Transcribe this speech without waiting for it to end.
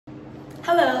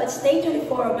Hello, it's day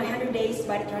 24 of my 100 Days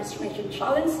Body Transformation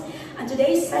Challenge, and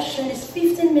today's session is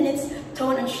 15 minutes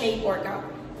tone and shape workout.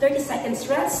 30 seconds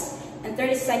rest and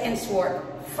 30 seconds work.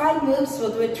 5 moves,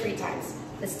 we'll do it 3 times.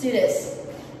 Let's do this.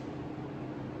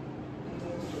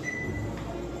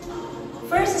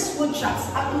 First is foot shots.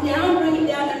 Up and down, bring it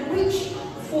down and reach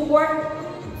forward.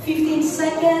 15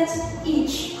 seconds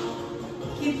each.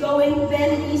 Keep going,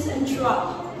 bend knees and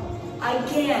drop.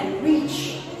 Again,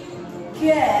 reach.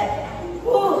 Good.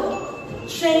 Pull.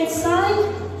 Change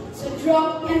side. So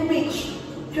drop and reach.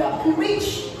 Drop and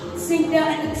reach. Sink down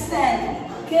and extend.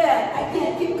 Good.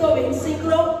 Again, keep going. Sink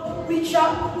low. Reach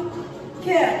up.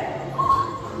 Good.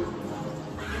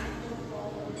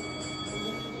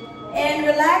 And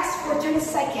relax for 30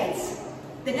 seconds.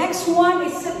 The next one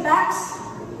is sit backs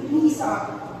with knees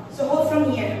up. So hold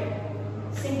from here.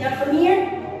 Sink down from here.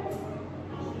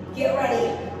 Get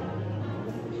ready.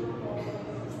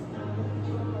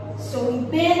 So we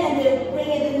bend and then bring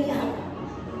the knee up.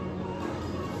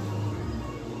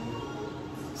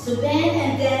 So bend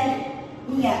and then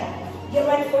knee up. Get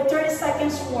ready for 30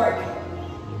 seconds work.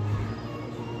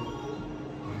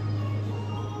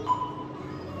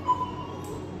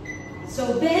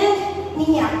 So bend,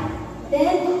 knee up.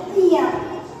 Bend, knee up.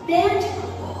 Bend.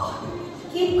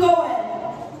 Keep going.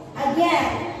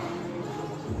 Again.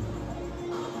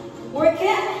 Work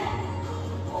it.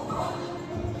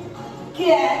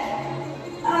 Good.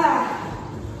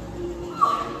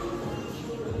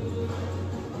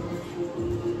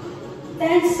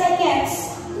 10 seconds.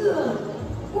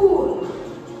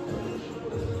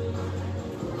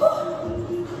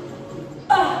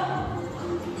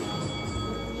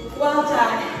 Well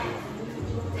done.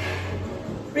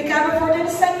 Recover for 30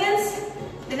 seconds.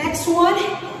 The next one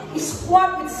is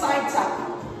squat with side tap.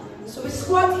 So we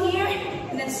squat here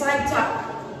and then side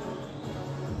tap.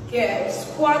 Good.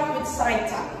 Squat with side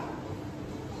tap.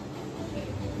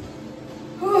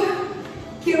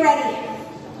 Get ready.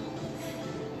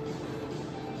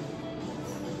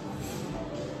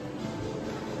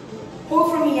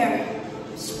 Hold from here.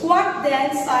 Squat,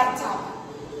 then side tap.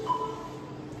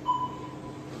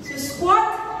 So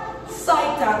squat,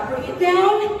 side tap. Bring it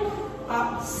down.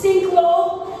 Up. Sink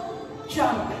low.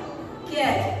 Jump.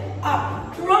 Good.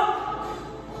 Up. Drop.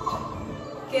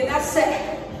 Okay, that's it.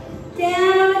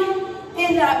 Down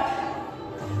and up.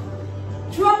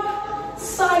 Drop.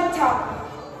 Side tap.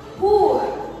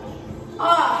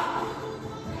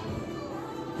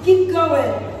 Keep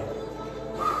going.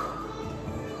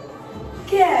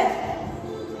 Good.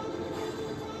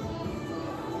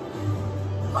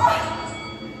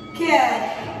 Good.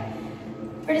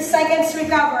 30 seconds,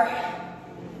 recover.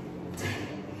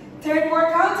 Third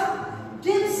workout,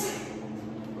 dips.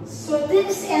 So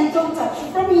dips and toe touch.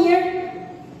 From here,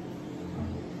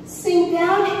 sink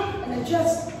down and then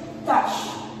just touch.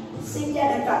 Sink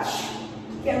down and touch.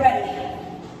 Get ready.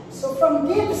 So from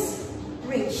dips,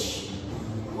 reach.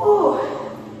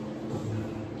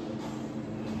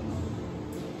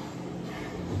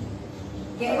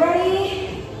 Get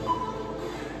ready.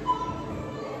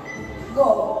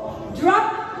 Go.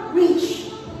 Drop,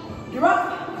 reach.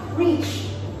 Drop, reach.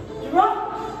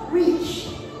 Drop, reach.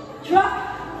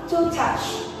 Drop, toe touch.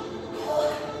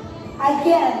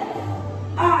 Again.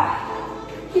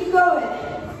 Keep going.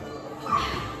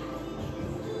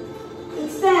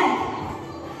 Extend.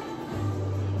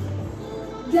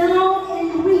 Down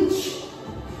and reach.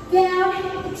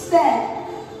 Down, extend.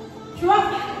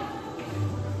 Drop.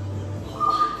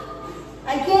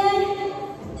 Again.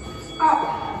 Up.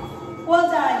 Well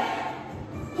done.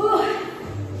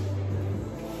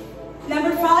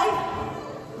 Number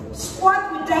 5,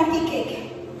 squat with donkey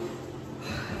kick.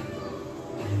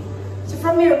 So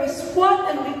from here we squat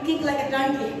and we kick like a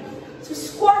donkey. So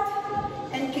squat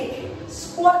and kick.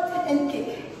 Squat and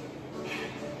kick.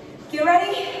 Get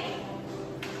ready?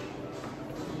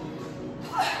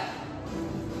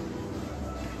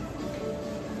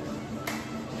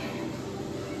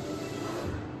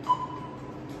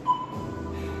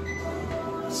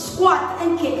 Squat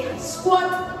and kick.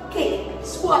 Squat, kick.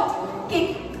 Squat,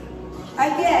 kick.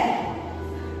 Again.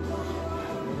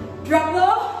 Drop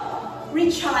low,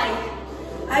 reach high.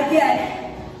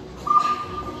 Again.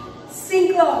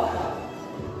 Sink low.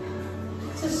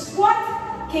 So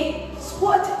squat, kick.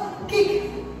 Squat,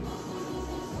 kick.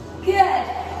 Good.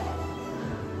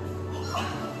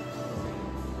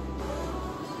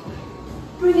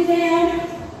 Bring it down.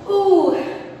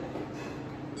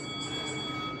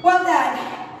 Well done.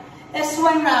 That's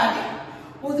 1 round.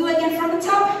 We'll do it again from the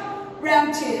top.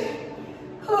 Round 2.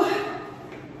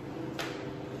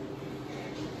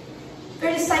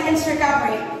 30 seconds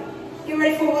recovery. Get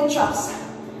ready for wood chops.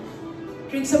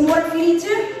 Drink some water if you need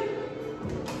to.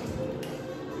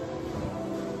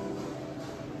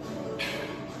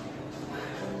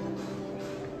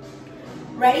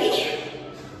 Ready?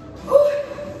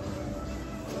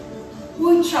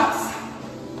 Wood chops.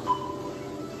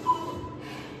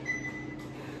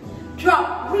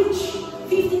 Drop, reach,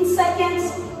 15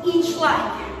 seconds each leg.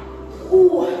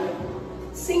 Ooh,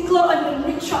 sink low and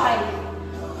then reach high.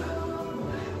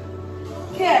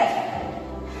 Good.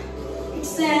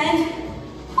 Extend.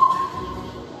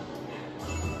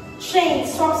 Chain,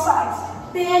 swap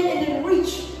sides. Bend and then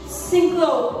reach, sink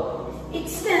low.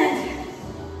 Extend.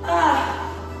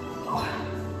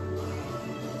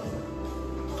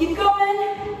 Keep going.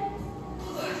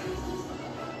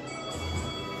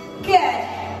 Good.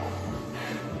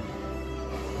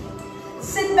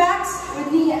 Sit backs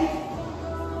with knee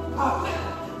up.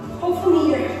 Hold from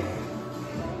here.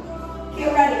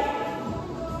 Get ready.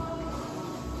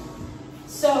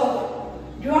 So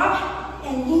drop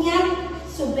and knee up.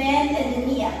 So bend and then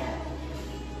knee up.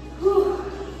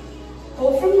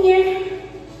 Hold from here.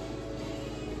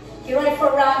 Get ready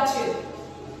for round 2.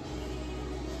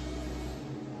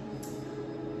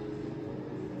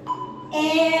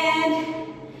 And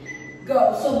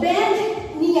go. So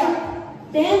bend, knee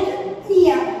up. Bend,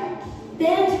 knee up.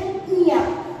 Bend, knee up.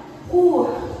 Ooh.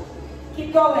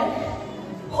 Keep going.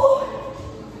 Ooh.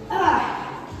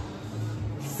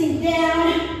 Sink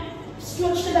down.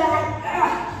 Stretch the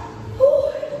back.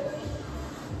 Ooh.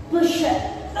 Push it.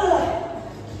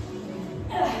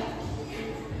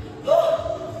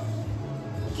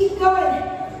 Keep going.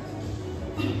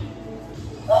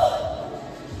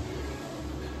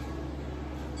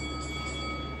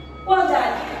 Well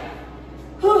done.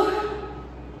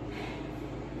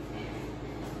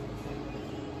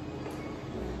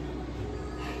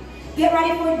 Get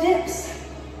ready for dips.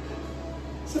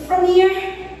 So from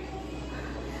here,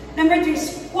 number 3,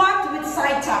 squat with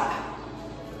side tap.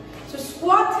 So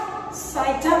squat,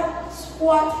 side tap,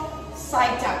 squat,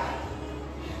 side tap.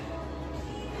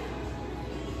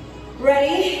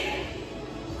 Ready?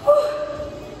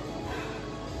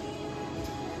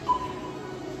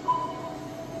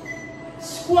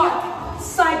 Squat,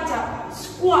 side tap,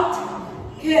 squat.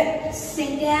 Good.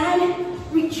 Sink down,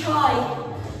 reach high.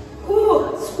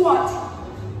 Ooh, squat.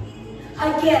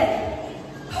 Again.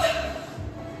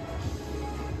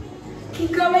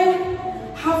 Keep going.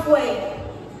 Halfway.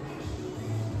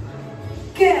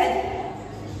 Good.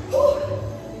 Ooh.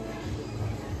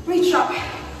 Reach up.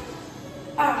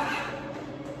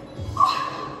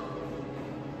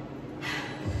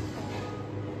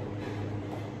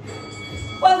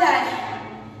 Well done.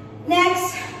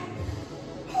 Next,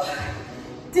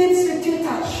 dips with 2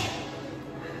 touch.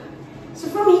 So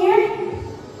from here,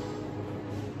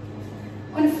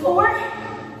 on the floor,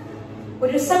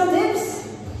 we'll do some dips,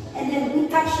 and then we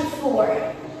touch the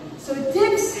floor. So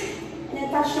dips, and then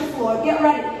touch the floor. Get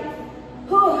ready.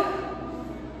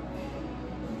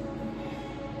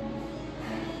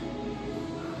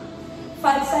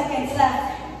 5 seconds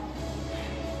left.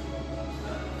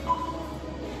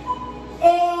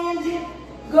 And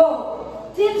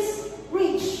go. Dips,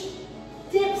 reach.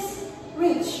 Dips,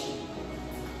 reach.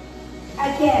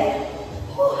 Again.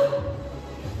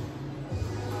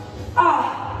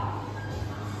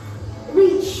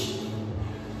 Reach.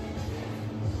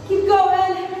 Keep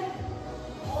going.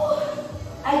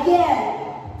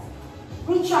 Again.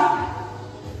 Reach up.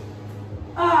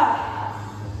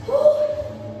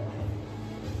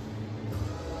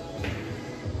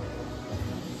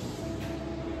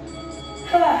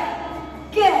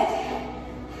 Good.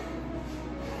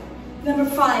 Number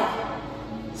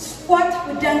 5. Squat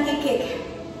with donkey kick.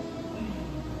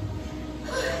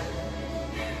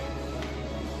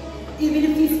 Even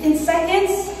in 15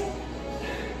 seconds,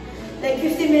 like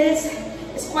 15 minutes,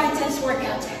 it's quite intense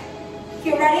workout.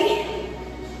 Get ready?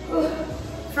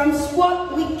 From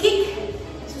squat, we kick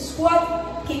to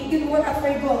squat, kick. Good workout for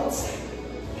your bones.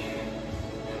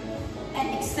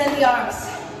 And extend the arms.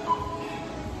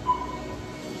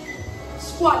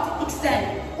 Squat,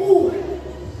 extend. Ooh.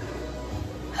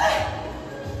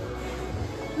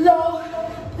 Low,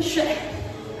 push it.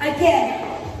 Again.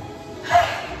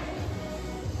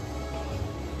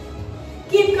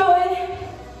 Keep going.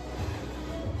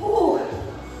 Ooh.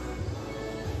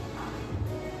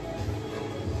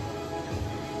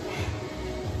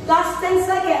 Last 10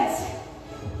 seconds.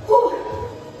 Ooh.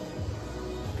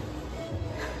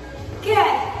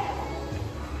 Good.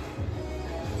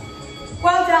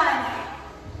 Well done.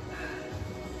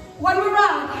 One more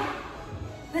round.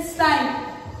 This time,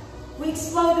 we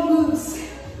explode the moves.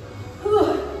 Whew.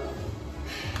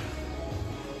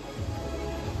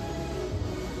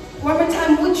 One more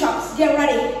time, wood chops. Get ready.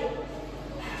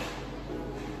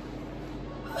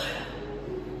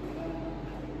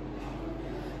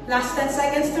 Last 10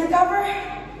 seconds to recover.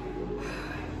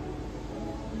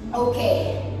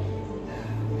 Okay.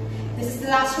 This is the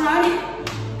last round.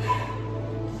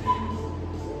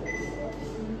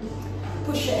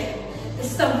 Push it.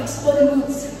 This time exploding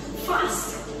moves.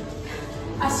 Fast.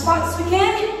 As fast as we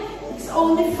can. It's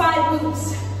only 5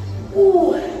 moves.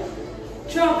 Ooh.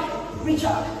 Jump. Reach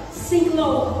up. Sink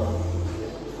low.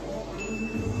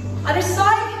 Other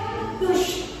side.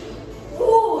 Push.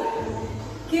 Ooh.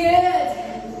 Good.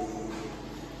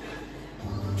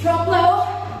 Drop low.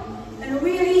 And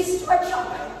really stretch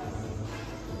up.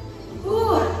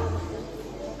 Ooh.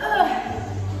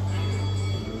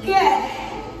 Good.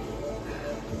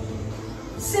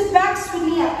 Sit back, swing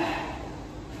me up.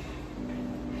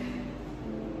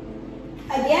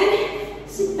 Again,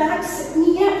 sit back, sit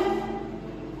me up.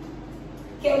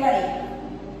 Get ready.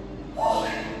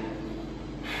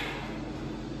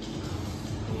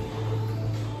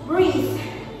 Breathe.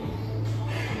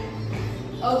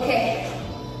 Okay.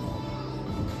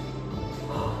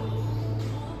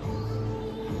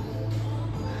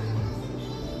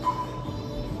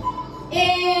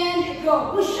 And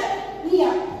go. Push it. Knee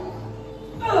up.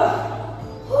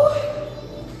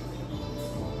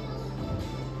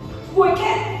 Work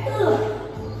it.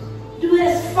 Do it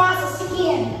as fast as you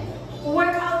can.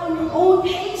 Work out on your own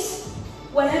pace,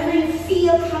 whenever you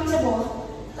feel comfortable.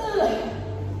 Good.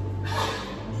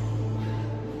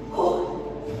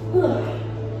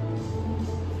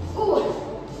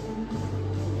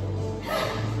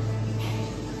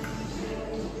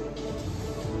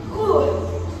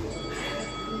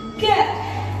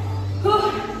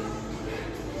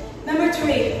 Number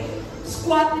 3,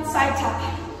 squat with side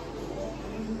tap.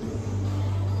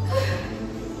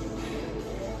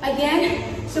 Again,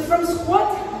 so from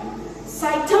squat,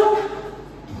 side tap,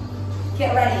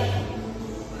 get ready.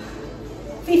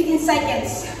 15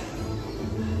 seconds.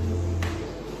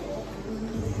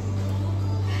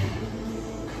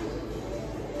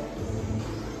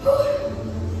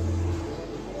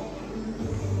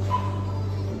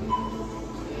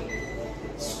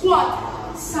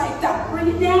 Squat, side tap, bring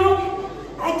it down.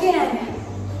 Again,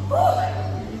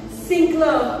 sink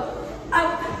low,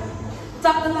 up,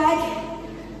 tap the leg.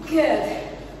 Good.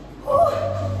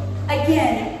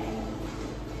 Again.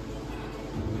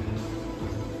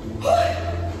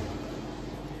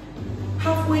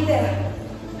 Halfway there.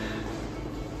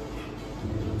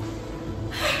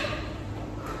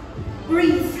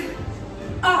 Breathe.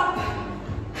 Up.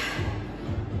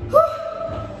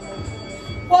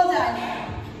 Well done.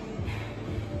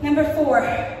 Number 4.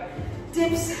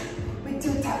 Dips with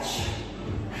 2 touch.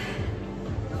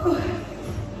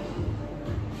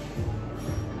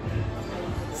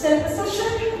 Set up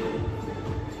position,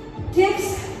 dips,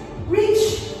 reach,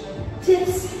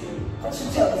 dips, touch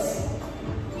your toes.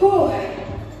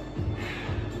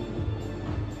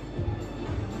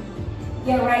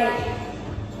 Get ready.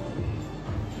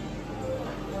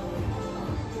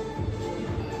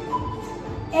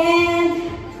 And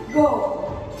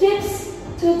go. Dips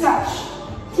to touch.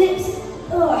 Dips.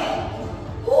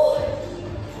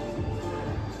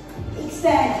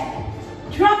 Extend.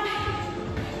 Drop.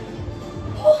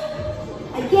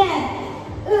 Again.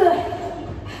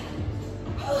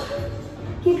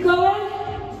 Keep going.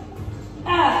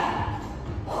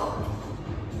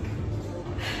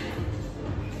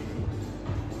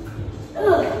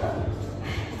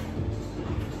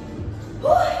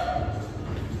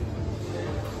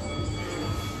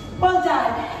 Well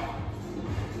done.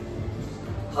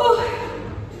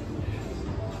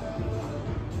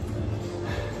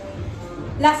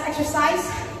 Last exercise.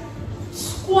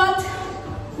 Squat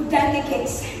with dandy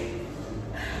kicks.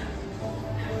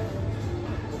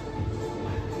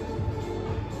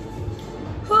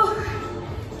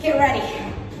 Get ready.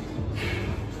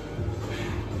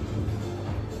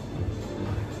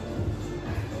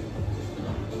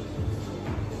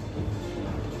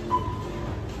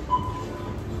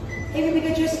 Maybe we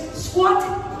could just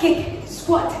squat, kick,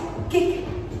 squat, kick.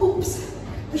 Oops.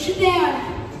 Push it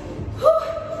down.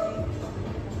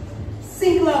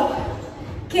 Sink low.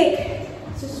 Kick.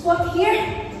 So squat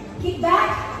here, kick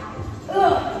back.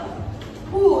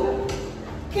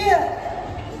 Good.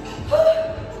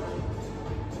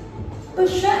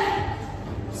 Push up.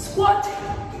 Squat.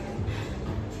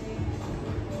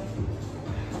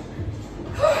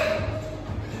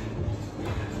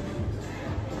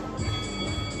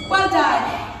 Well done.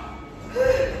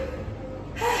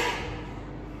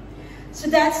 So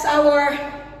that's our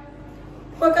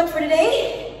workout for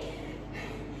today.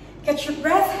 Catch your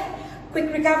breath.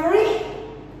 Quick recovery.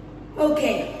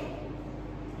 Okay.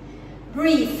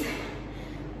 Breathe.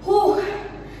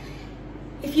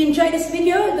 If If you enjoyed this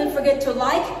video, don't forget to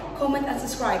like, comment, and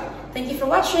subscribe. Thank you for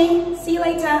watching. See you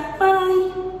later.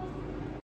 Bye.